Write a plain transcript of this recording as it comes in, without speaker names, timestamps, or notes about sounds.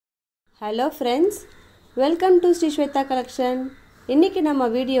Hello friends, welcome to Sri Shweta collection. இன்னைக்கு நம்ம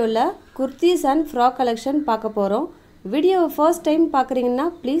வீடியோல kurtis and frock collection பார்க்க போறோம். வீடியோவை first time பார்க்கறீங்கன்னா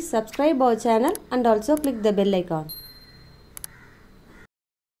please subscribe our channel and also click the bell icon.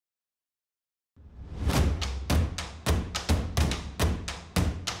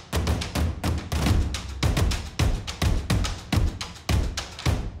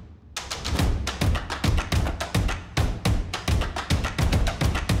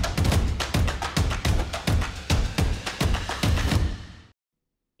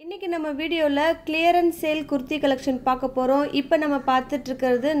 இன்னைக்கு நம்ம வீடியோல clearance sale kurti collection பார்க்க போறோம். இப்போ நம்ம பார்த்துட்டு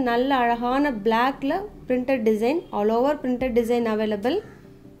இருக்குது நல்ல அழகான blackல printed design, all over printed design available.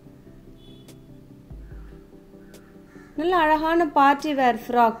 நல்ல அழகான party wear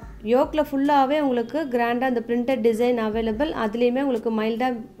frock. யோக்ல ஃபுல்லாவே உங்களுக்கு கிராண்டா அந்த printed design available. அதுலயுமே உங்களுக்கு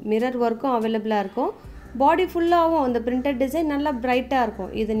மைல்டா mirror workம் available இருக்கும். பாடி ஃபுல்லாவும் அந்த printed design நல்லா பிரைட்டா இருக்கும்.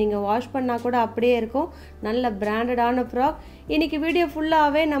 இது நீங்க வாஷ் பண்ணா கூட அப்படியே இருக்கும். நல்ல பிராண்டடான frock. இன்னைக்கு வீடியோ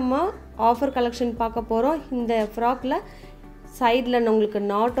ஃபுல்லாவே நம்ம ஆஃபர் கலெக்ஷன் பார்க்க போறோம். இந்த ஃப்ராக்ல சைடுல உங்களுக்கு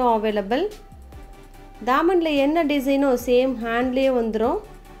நாட்டும் அவேலபிள். டாமண்ட்ல என்ன டிசைனோ சேம் ஹேண்ட்லயே வந்துரும்.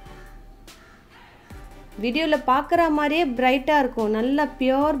 வீடியோல பார்க்குற மாதிரியே பிரைட்டா இருக்கும். நல்ல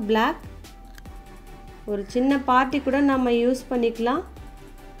பியூர் Black. ஒரு சின்ன பார்ட்டி கூட நாம யூஸ் பண்ணிக்கலாம்.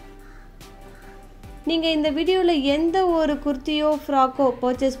 நீங்க இந்த வீடியோல எந்த ஒரு குர்த்தியோ ஃப்ராக்கோ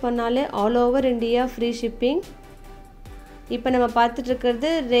பர்ச்சேஸ் பண்ணாலே all over India free shipping. இப்போ நம்ம பார்த்துட்டு இருக்கிறது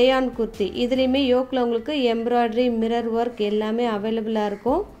ரேயான் குர்த்தி. இதுலயுமே யோக்ல உங்களுக்கு எம்ப்ராய்டரி மிரர் ஒர்க் எல்லாமே அவேலபிளா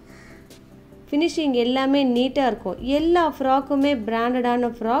இருக்கும். ஃபினிஷிங் எல்லாமே நீட்டா இருக்கும். எல்லா ஃப்ராக்குமே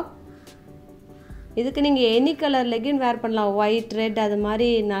பிராண்டடான ஃப்ராக். இதுக்கு நீங்க எனி கலர் லெகின் வேர் பண்ணலாம். ஒயிட், ரெட் அது மாதிரி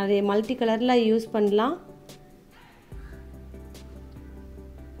நிறைய மல்டி கலர்ல யூஸ் பண்ணலாம்.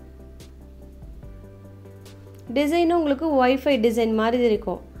 டிசைனும் உங்களுக்கு வைஃபை டிசைன் மாதிரி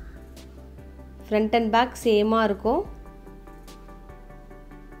இருக்கும். ஃப்ரண்ட் அண்ட் பேக் சேமா இருக்கும்.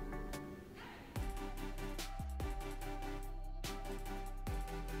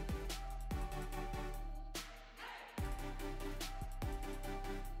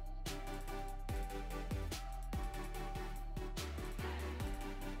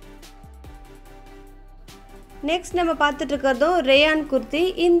 நெக்ஸ்ட் நம்ம பார்த்துட்டு இருக்கிறதும் ரேயான் குர்த்தி.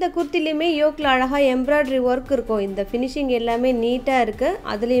 இந்த குர்த்திலையுமே யோக்ல அழகா எம்ப்ராய்டரி ஒர்க் இருக்கும். இந்த ஃபினிஷிங் எல்லாமே நீட்டா இருக்கு.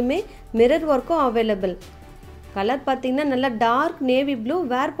 அதுலயுமே மிரர் ஒர்க்கும் அவைலபிள். கலர் பார்த்தீங்கன்னா நல்லா டார்க் நேவி ப்ளூ.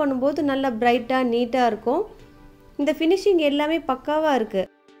 வேர் பண்ணும்போது நல்லா பிரைட்டா நீட்டா இருக்கும். இந்த ஃபினிஷிங் எல்லாமே பக்காவா இருக்கு.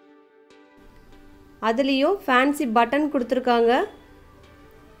 அதுலயும் ஃபேன்சி பட்டன் கொடுத்துருக்காங்க.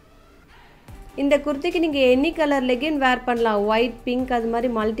 இந்த குர்த்திக்கு நீங்க எனி கலர் லெகின் வேர் பண்ணலாம். ஒயிட், பிங்க் அது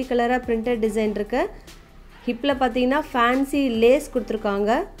மாதிரி மல்டி கலரா பிரிண்டட் டிசைன் இருக்கு. ஹிப்ல பார்த்தீங்கன்னா ஃபேன்சி லேஸ்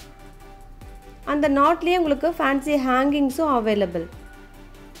கொடுத்துருக்காங்க. அந்த நாட்லயே உங்களுக்கு ஃபேன்சி ஹேங்கிங்ஸும் அவைலபிள்.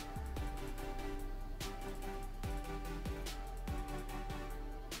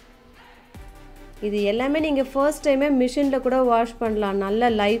 இது எல்லாமே நீங்க ஃபர்ஸ்ட் டைமே மிஷின்ல கூட வாஷ் பண்ணலாம்.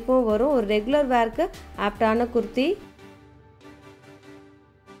 நல்ல லைஃபும் வரும். ஒரு ரெகுலர் வேர்க்கு ஆப்டான குர்த்தி.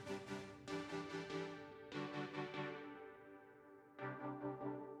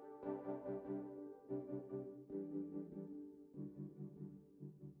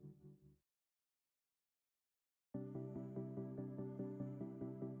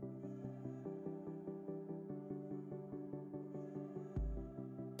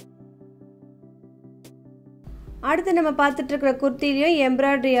 அடுத்து நம்ம பார்த்துட்டு இருக்கிற குர்த்திலையும்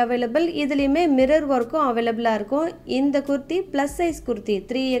எம்ப்ராய்டரி அவைலபிள். இதுலயுமே மிரர் ஒர்க்கும் அவைலபிளா இருக்கும். இந்த kurti plus size kurti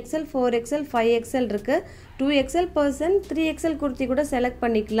 3XL, 4XL, 5XL இருக்கு. 2XL பர்சன் 3XL குர்த்தி கூட செலக்ட்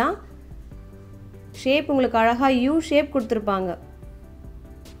பண்ணிக்கலாம். ஷேப் உங்களுக்கு அழகா யூ ஷேப் கொடுத்துருப்பாங்க.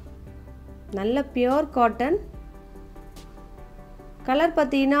 நல்ல பியூர் காட்டன். கலர்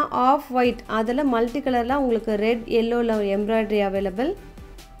பார்த்தீங்கன்னா ஆஃப் ஒயிட். அதில் மல்டி கலர்லாம் உங்களுக்கு ரெட், எல்லோவில் எம்ப்ராய்டரி அவைலபிள்.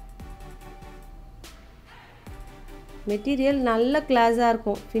 மெட்டீரியல் நல்ல கிளாஸாக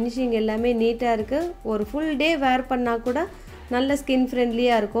இருக்கும். ஃபினிஷிங் எல்லாமே நீட்டாக இருக்குது. ஒரு ஃபுல் டே வேர் பண்ணால் கூட நல்ல ஸ்கின்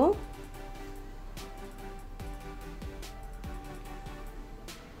ஃப்ரெண்ட்லியாக இருக்கும்.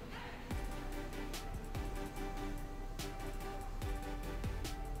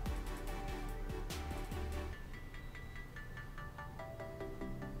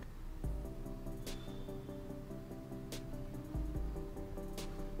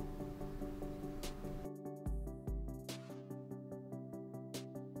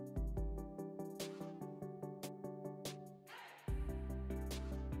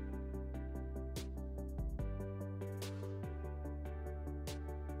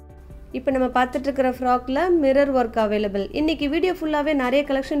 இப்போ நம்ம பார்த்துட்டு இருக்கிற ஃப்ராக்ல மிரர் ஒர்க் அவைலபிள். இன்னைக்கு வீடியோ ஃபுல்லாவே நிறைய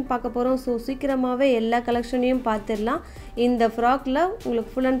கலெக்ஷன் பார்க்க போறோம். ஸோ சீக்கிரமாவே எல்லா கலெக்ஷனையும் பார்த்துடலாம். இந்த ஃப்ராக்ல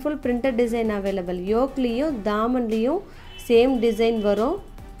உங்களுக்கு full and full printed design available. யோக்லேயும் தாமன்லேயும் same design வரும்.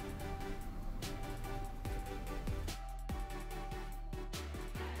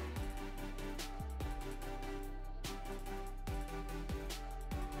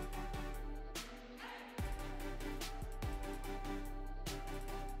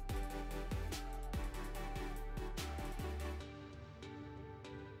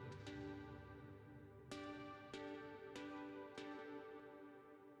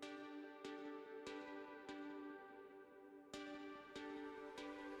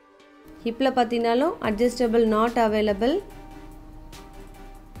 ஹிப்ல பார்த்தீங்கனாலும் அட்ஜஸ்டபிள் நாட் அவைலபிள்.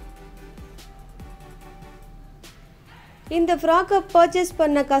 இந்த ஃப்ராக்கை பர்ச்சேஸ்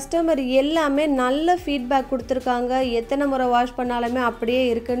பண்ண கஸ்டமர் எல்லாமே நல்ல ஃபீட்பேக் கொடுத்துருக்காங்க. எத்தனை முறை வாஷ் பண்ணாலுமே அப்படியே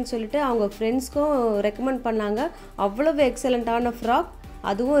இருக்குன்னு சொல்லிட்டு அவங்க ஃப்ரெண்ட்ஸ்க்கும் ரெக்கமெண்ட் பண்ணாங்க. அவ்வளவு எக்ஸலண்ட்டான ஃப்ராக்,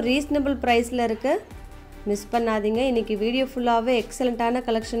 அதுவும் ரீசனபிள் ப்ரைஸில் இருக்குது. மிஸ் பண்ணாதீங்க. இன்றைக்கி வீடியோ ஃபுல்லாகவே எக்ஸலண்ட்டான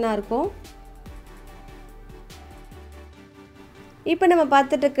கலெக்ஷனாக இருக்கும். இப்போ நம்ம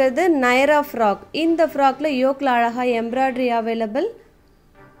பார்த்துட்டு இருக்கிறது நைரா ஃப்ராக். இந்த ஃப்ராக்ல யோக்கில் அழகாக எம்ப்ராய்டரி அவைலபிள்,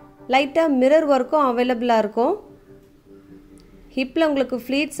 லைட்டாக மிரர் ஒர்க்கும் அவைலபிளாக இருக்கும். ஹிப்பில் உங்களுக்கு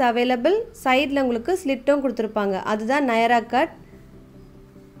ஃப்ளீட்ஸ் அவைலபிள், சைடில் உங்களுக்கு ஸ்லிட்டும் கொடுத்துருப்பாங்க. அதுதான் நைரா கட்.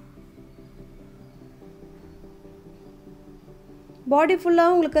 பாடி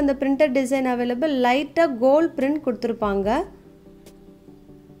ஃபுல்லாகவும் உங்களுக்கு அந்த பிரிண்டட் டிசைன் அவைலபிள், லைட்டாக கோல்ட் பிரிண்ட் கொடுத்துருப்பாங்க.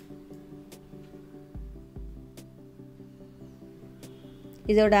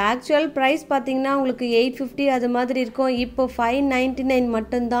 இதோட ஆக்சுவல் ப்ரைஸ் பார்த்தீங்கன்னா உங்களுக்கு 850 அது மாதிரி இருக்கும். இப்போ 599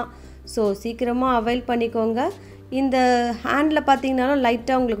 மட்டும்தான். ஸோ சீக்கிரமாக அவைல் பண்ணிக்கோங்க. இந்த ஹேண்டில் பார்த்தீங்கன்னாலும்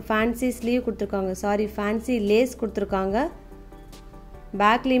லைட்டாக உங்களுக்கு ஃபேன்சி ஸ்லீவ் கொடுத்துருக்காங்க, சாரி ஃபேன்சி லேஸ் கொடுத்துருக்காங்க.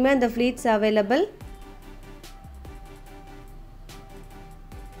 பேக்லேயுமே அந்த ஃப்ளீட்ஸ் அவைலபிள்.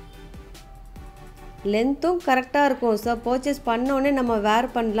 லென்த்தும் கரெக்டாக இருக்கும். ஸோ பர்ச்சேஸ் பண்ணோடனே நம்ம வேர்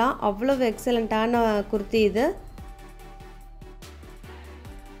பண்ணலாம். அவ்வளவு எக்ஸலண்ட்டான குர்த்தி இது.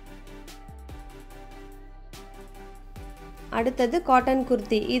 அடுத்தது காட்டன்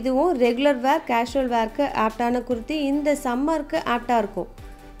குர்த்தி. இதுவும் ரெகுலர் வேர், கேஷுவல் வேர்க்கு ஆப்டான குர்த்தி. இந்த சம்மருக்கு ஆப்டாக இருக்கும்.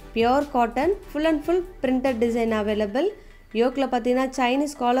 Pure cotton, full and full printed design available. யோக்கில் பார்த்தீங்கன்னா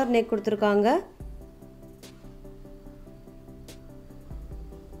சைனீஸ் காலர் நெக் கொடுத்துருக்காங்க.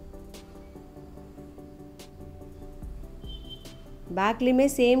 பேக்லேயுமே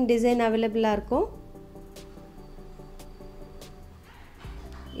சேம் டிசைன் அவைலபிளாக இருக்கும்.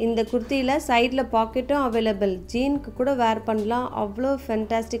 இந்த குர்த்தியில் சைடில் பாக்கெட்டும் அவைலபிள். ஜீனுக்கு கூட வேர் பண்ணலாம். அவ்வளோ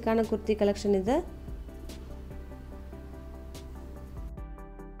ஃபென்டாஸ்டிக்கான குர்த்தி கலெக்ஷன் இது.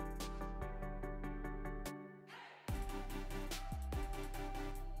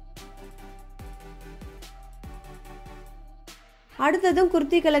 அடுத்ததும்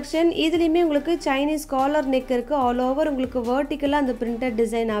குர்த்தி கலெக்ஷன். இதுலேயுமே உங்களுக்கு சைனீஸ் காலர் நெக் இருக்குது. ஆல் ஓவர் உங்களுக்கு வேர்ட்டிக்கலாக அந்த printed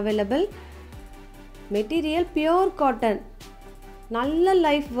design available. Material pure cotton, நல்ல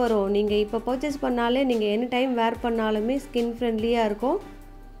லைஃப் வரும். நீங்கள் இப்போ பர்ச்சேஸ் பண்ணாலே நீங்கள் எனி டைம் வேர் பண்ணாலுமே ஸ்கின் ஃப்ரெண்ட்லியாக இருக்கும்.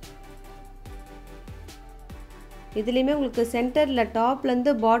 இதுலேயுமே உங்களுக்கு சென்டரில்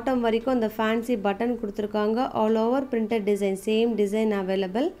டாப்லேருந்து பாட்டம் வரைக்கும் அந்த ஃபேன்சி பட்டன் கொடுத்துருக்காங்க. All over printed design, same design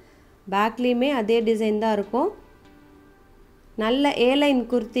available. பேக்லேயுமே அதே டிசைன் தான் இருக்கும். நல்ல ஏலைன்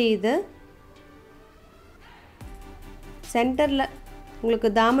குர்த்தி இது. சென்டரில் உங்களுக்கு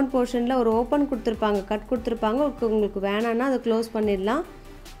தாமன் போர்ஷனில் ஒரு ஓப்பன் கொடுத்துருப்பாங்க, கட் கொடுத்துருப்பாங்க. உங்களுக்கு வேணான்னா அதை க்ளோஸ் பண்ணிடலாம்.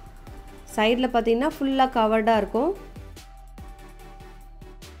 சைடில் பார்த்தீங்கன்னா ஃபுல்லாக கவர்டாக இருக்கும்.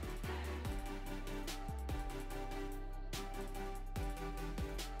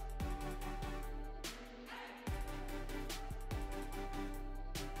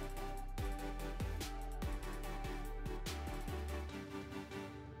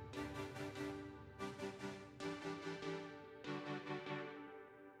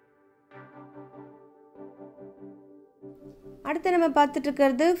 அடுத்து நம்ம பார்த்துட்டு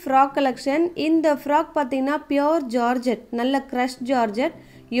இருக்கிறது ஃப்ராக் கலெக்ஷன். இந்த ஃப்ராக் பார்த்தீங்கன்னா பியோர் ஜார்ஜெட், நல்ல க்ரஷ் ஜார்ஜெட்.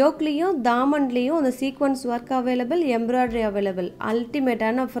 யோக்லேயும் தாமன்லேயும் அந்த sequence work available, embroidery available.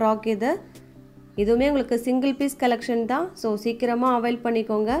 அல்டிமேட்டான frock இது. இதுவுமே உங்களுக்கு சிங்கிள் பீஸ் கலெக்ஷன் தான். ஸோ சீக்கிரமாக அவைல்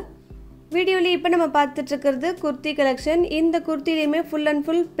பண்ணிக்கோங்க. வீடியோவில் இப்போ நம்ம பார்த்துட்டு இருக்கிறது குர்த்தி கலெக்ஷன். இந்த குர்த்திலையுமே full and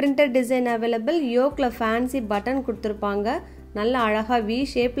full printed design available. யோக்கில் fancy button கொடுத்துருப்பாங்க. நல்ல அழகாக வி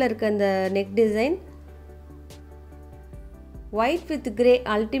ஷேப்பில் இருக்க அந்த neck design. White with grey,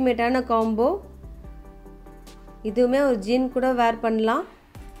 அல்டிமேட்டான combo. இதுவுமே ஒரு ஜீன் கூட வேர் பண்ணலாம்.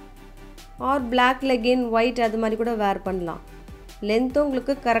 ஆர் பிளாக் லெகின் ஒயிட் அது மாதிரி கூட வேர் பண்ணலாம். லென்த்தும்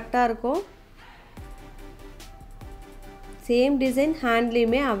உங்களுக்கு கரெக்டாக இருக்கும். Same design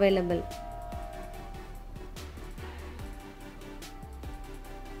ஹேண்ட்லேயுமே available.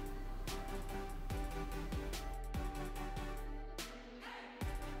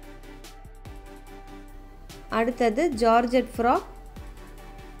 அடுத்தது ஜார்ஜெட் ஃப்ராக்.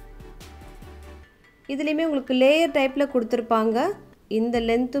 இதுலேயுமே உங்களுக்கு லேயர் டைப்பில் கொடுத்துருப்பாங்க. இந்த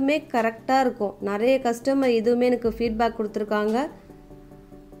லென்த்துமே கரெக்டாக இருக்கும். நிறைய கஸ்டமர் இதுவுமே எனக்கு ஃபீட்பேக் கொடுத்துருக்காங்க.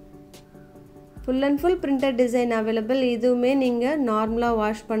 Full and full printed design available. இதுவுமே நீங்கள் நார்மலாக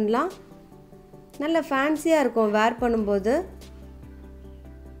வாஷ் பண்ணலாம். நல்ல ஃபேன்சியாக இருக்கும் வேர் பண்ணும்போது.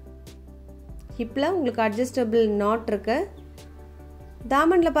 ஹிப்பில் உங்களுக்கு அட்ஜஸ்டபிள் நாட் இருக்கு.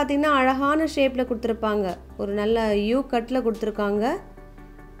 தாமனில் பார்த்தீங்கன்னா அழகான ஷேப்பில் கொடுத்துருப்பாங்க. ஒரு நல்ல யூ கட்டில் கொடுத்துருக்காங்க.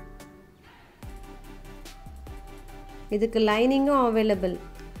 இதுக்கு லைனிங்கும் அவைலபிள்.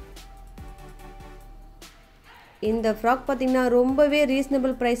 இந்த ஃப்ராக் பார்த்தீங்கன்னா ரொம்பவே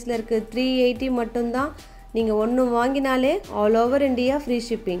ரீசனபிள் ப்ரைஸில் இருக்குது. 380 மட்டும்தான். நீங்கள் ஒன்று வாங்கினாலே all over India free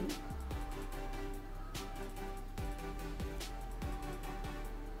shipping.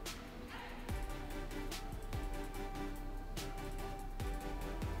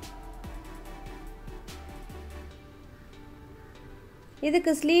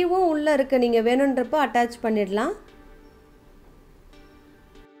 இதுக்கு ஸ்லீவும் உள்ளே இருக்குது. நீங்கள் வேணுன்றப்போ அட்டாச் பண்ணிடலாம்.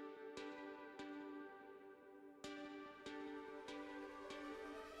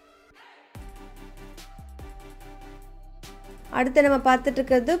 அடுத்து நம்ம பார்த்துட்டு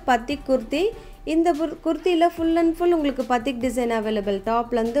இருக்கிறது பத்திக் குர்த்தி. இந்த குர்த்தியில் ஃபுல் அண்ட் ஃபுல் உங்களுக்கு பத்திக் டிசைன் அவைலபிள்.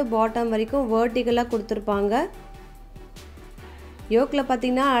 டாப்லேருந்து பாட்டம் வரைக்கும் வேர்ட்டிக்கலாக கொடுத்துருப்பாங்க. யோக்கில்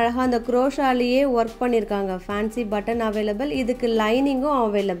பார்த்தீங்கன்னா அழகாக அந்த க்ரோஷாலேயே ஒர்க் பண்ணியிருக்காங்க. Fancy button available. இதுக்கு லைனிங்கும்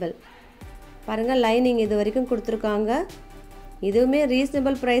அவைலபிள். பாருங்கள், லைனிங் இது வரைக்கும் கொடுத்துருக்காங்க. இதுவுமே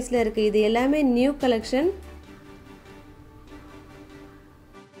ரீசனபிள் ப்ரைஸில் இருக்குது. இது எல்லாமே நியூ கலெக்ஷன்.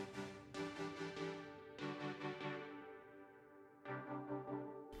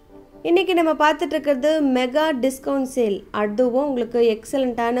 இன்றைக்கி நம்ம பார்த்துட்டு இருக்கிறது மெகா டிஸ்கவுண்ட் சேல். அதுவும் உங்களுக்கு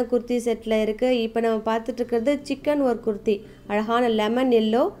எக்ஸலண்ட்டான குர்த்தி செட்டில் இருக்குது. இப்போ நம்ம பார்த்துட்டு இருக்கிறது சிக்கன் ஒர்க் குர்த்தி. அழகான lemon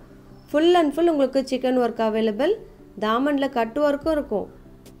yellow. Full and full உங்களுக்கு சிக்கன் ஒர்க் அவைலபிள். தாமனில் கட் ஒர்க்கும் இருக்கும்.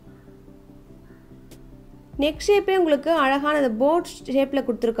 நெக் ஷேப்பே உங்களுக்கு அழகான அந்த போட் ஷேப்பில்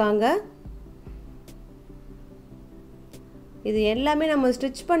கொடுத்துருக்காங்க. இது எல்லாமே நம்ம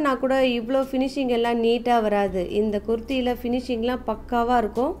ஸ்டிச் பண்ணால் கூட இவ்வளோ ஃபினிஷிங் எல்லாம் நீட்டாக வராது. இந்த குர்த்தியில் ஃபினிஷிங்லாம் பக்காவாக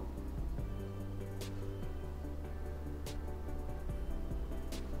இருக்கும்.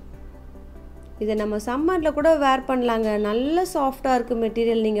 இதை நம்ம சம்மரில் கூட வேர் பண்ணலாங்க. நல்ல சாஃப்டாக இருக்குது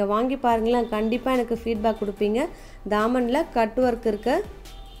மெட்டீரியல். நீங்கள் வாங்கி பாருங்களேன், கண்டிப்பாக எனக்கு ஃபீட்பேக் கொடுப்பீங்க. தாமனில் கட் ஒர்க் இருக்கு.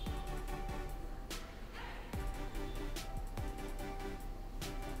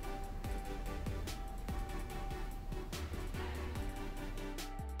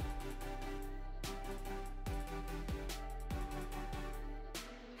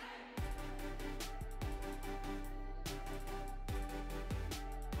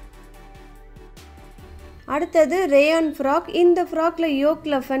 அடுத்தது ரேயான் ஃப்ராக். இந்த ஃப்ராக்கில்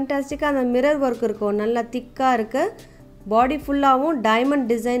யோக்கில் ஃபென்டாஸ்டிக்காக அந்த மிரர் ஒர்க் இருக்கும். நல்லா திக்காக இருக்குது. பாடி ஃபுல்லாகவும் டைமண்ட்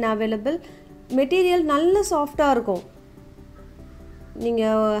டிசைன் அவைலபிள். மெட்டீரியல் நல்ல சாஃப்டாக இருக்கும்.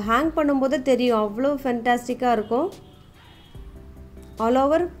 நீங்கள் ஹேங் பண்ணும்போது தெரியும், அவ்வளோ ஃபென்டாஸ்டிக்காக இருக்கும். All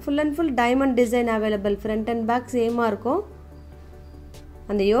over full and full diamond design available. Front and back சேமாக இருக்கும்.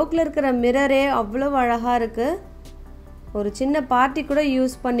 அந்த யோக்கில் இருக்கிற மிரரே அவ்வளோ அழகாக இருக்குது. ஒரு சின்ன பார்ட்டி கூட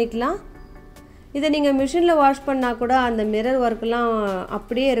யூஸ் பண்ணிக்கலாம். இதை நீங்கள் மிஷினில் வாஷ் பண்ணால் கூட அந்த மிரர் ஒர்க்கெலாம்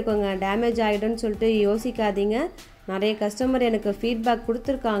அப்படியே இருக்குங்க. டேமேஜ் ஆகிடும்னு சொல்லிட்டு யோசிக்காதீங்க. நிறைய கஸ்டமர் எனக்கு ஃபீட்பேக்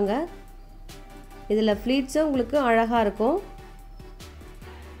கொடுத்துருக்காங்க. இதில் ஃப்ளீட்ஸும் உங்களுக்கு அழகாக இருக்கும்.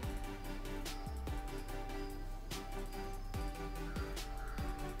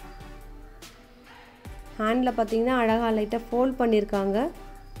 ஹேண்டில் பார்த்தீங்கன்னா அழகாக லைட்டாக ஃபோல்ட் பண்ணியிருக்காங்க.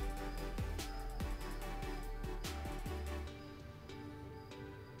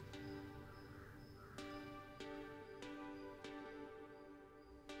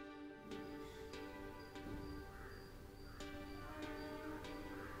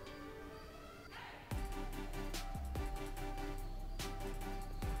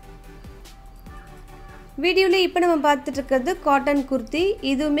 வீடியோவில் இப்போ நம்ம பார்த்துட்டு இருக்கிறது காட்டன் குர்த்தி.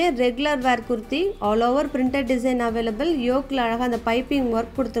 இதுவுமே ரெகுலர் வேர் kurti. All over printed design available. யோக்கில் அழகாக அந்த பைப்பிங்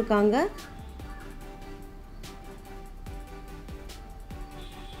ஒர்க் கொடுத்துருக்காங்க.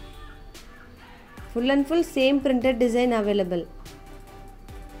 Full and full same printed design available.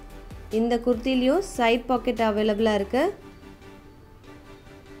 இந்த குர்த்திலையும் சைட் பாக்கெட் அவைலபிளாக இருக்குது.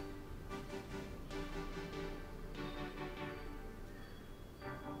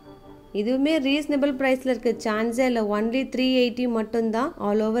 இதுவுமே ரீசனபிள் ப்ரைஸில் இருக்குது. சான்ஸே இல்லை. ஒன்லி 380 மட்டும்தான்.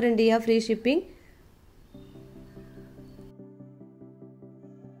 All over India free shipping.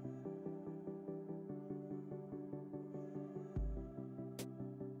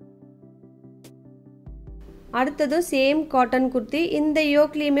 அடுத்தது சேம் காட்டன் குர்த்தி. இந்த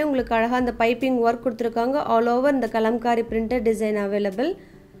யோக்லேயுமே உங்களுக்கு அழகாக அந்த பைப்பிங் ஒர்க் கொடுத்துருக்காங்க. ஆல் ஓவர் இந்த Kalamkari printed design available.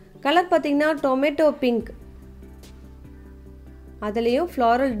 Colour பார்த்திங்கன்னா டொமேட்டோ பிங்க், அதுலேயும்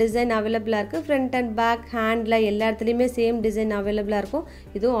ஃப்ளாரல் டிசைன் அவைலபிளாக இருக்குது. ஃப்ரண்ட் அண்ட் பேக் ஹேண்டில் எல்லா இடத்துலையுமே சேம் டிசைன் அவைலபிளாக இருக்கும்.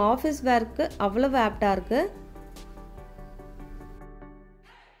 இதுவும் ஆஃபீஸ் வேர்க்கு அவ்வளவு ஆப்டாக இருக்குது.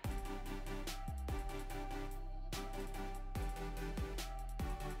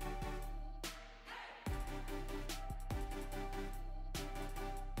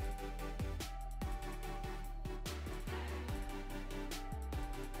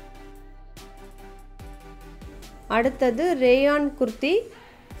 அடுத்தது ரேயான் குர்த்தி.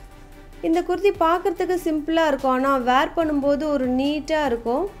 இந்த குர்த்தி பார்க்குறதுக்கு சிம்பிளாக இருக்கும், ஆனால் வேர் பண்ணும்போது ஒரு நீட்டாக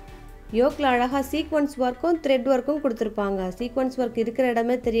இருக்கும். யோக்கில் அழகாக சீக்வன்ஸ் ஒர்க்கும் த்ரெட் ஒர்க்கும் கொடுத்துருப்பாங்க. சீக்வன்ஸ் ஒர்க் இருக்கிற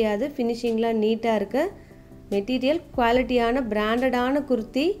இடமே தெரியாது. ஃபினிஷிங்லாம் நீட்டாக இருக்குது. மெட்டீரியல் குவாலிட்டியான பிராண்டடான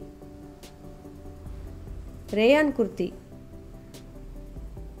குர்த்தி, ரேயான் குர்த்தி.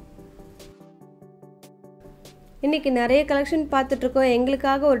 இன்றைக்கி நிறைய கலெக்ஷன் பார்த்துட்ருக்கோம்.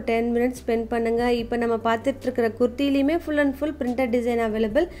 எங்களுக்காக ஒரு 10 மினிட்ஸ் ஸ்பெண்ட் பண்ணுங்கள். இப்போ நம்ம பார்த்துட்ருக்கிற குர்த்திலையுமே full and full printed design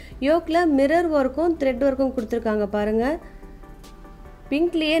available. யோக்கில் mirror ஒர்க்கும் த்ரெட் ஒர்க்கும் கொடுத்துருக்காங்க பாருங்கள்.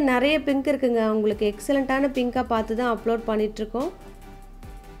 பிங்க்லேயே நிறைய பிங்க் இருக்குங்க. உங்களுக்கு எக்ஸலண்ட்டான பிங்காக பார்த்து தான் அப்லோட் பண்ணிகிட்ருக்கோம்.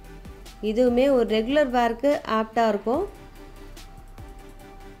 இதுவுமே ஒரு ரெகுலர் வேர்க்கு ஆப்டாக இருக்கும்.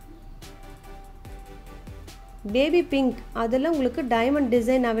 பேபி பிங்க், அதில் உங்களுக்கு டைமண்ட்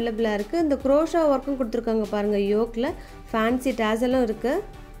டிசைன் அவைலபிளாக இருக்குது. இந்த க்ரோஷா ஒர்க்கும் கொடுத்துருக்காங்க பாருங்கள். யோக்கில் ஃபேன்சி டேசலும் இருக்குது.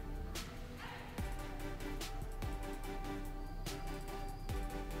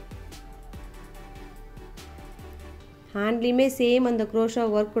 ஹேண்ட்லேயுமே சேம் அந்த க்ரோஷா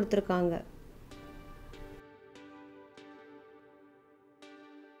ஒர்க் கொடுத்துருக்காங்க.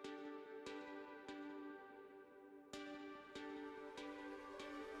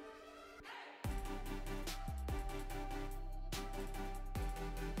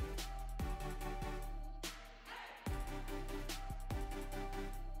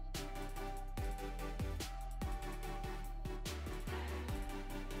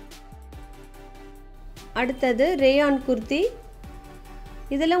 அடுத்தது ரேயான் குர்த்தி.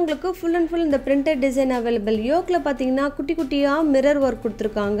 இதில் உங்களுக்கு ஃபுல் அண்ட் ஃபுல் இந்த பிரிண்டட் டிசைன் அவைலபிள். யோக்கில் பார்த்தீங்கன்னா குட்டி குட்டியாக மிரர் ஒர்க்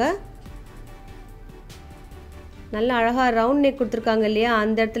கொடுத்துருக்காங்க. நல்லா அழகாக ரவுண்ட் நெக் கொடுத்துருக்காங்க இல்லையா,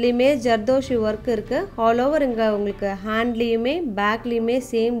 அந்த இடத்துலையுமே ஜர்தோஷி ஒர்க் இருக்குது. ஆல் ஓவர் இங்கே உங்களுக்கு ஹேண்ட்லேயுமே பேக்லேயுமே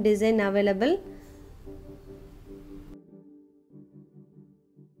சேம் டிசைன் அவைலபிள்.